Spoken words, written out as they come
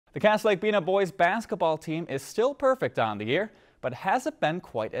The Cass Lake-Bena boys basketball team is still perfect on the year, but hasn't been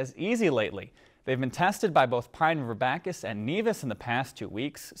quite as easy lately. They've been tested by both Pine River Bacchus and Nevis in the past 2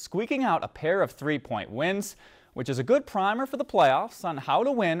 weeks, squeaking out a pair of 3-point wins, which is a good primer for the playoffs on how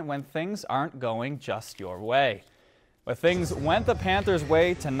to win when things aren't going just your way. But things went the Panthers'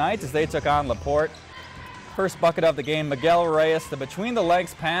 way tonight as they took on Laporte. First bucket of the game, Miguel Reyes, the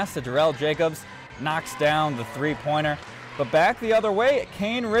between-the-legs pass to Jarrell Jacobs, knocks down the three-pointer. But back the other way,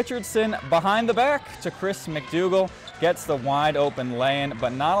 Kane Richardson behind the back to Chris McDougall, gets the wide-open lay-in,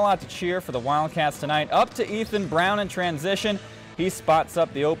 but not a lot to cheer for the Wildcats tonight. Up to Ethan Brown in transition. He spots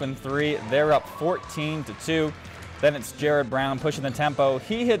up the open three. They're up 14-2. Then it's Jared Brown pushing the tempo.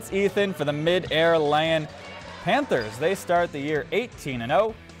 He hits Ethan for the mid-air lay-in. Panthers, they start the year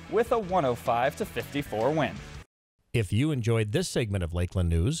 18-0 with a 105-54 win. If you enjoyed this segment of Lakeland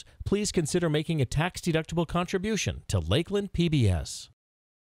News, please consider making a tax-deductible contribution to Lakeland PBS.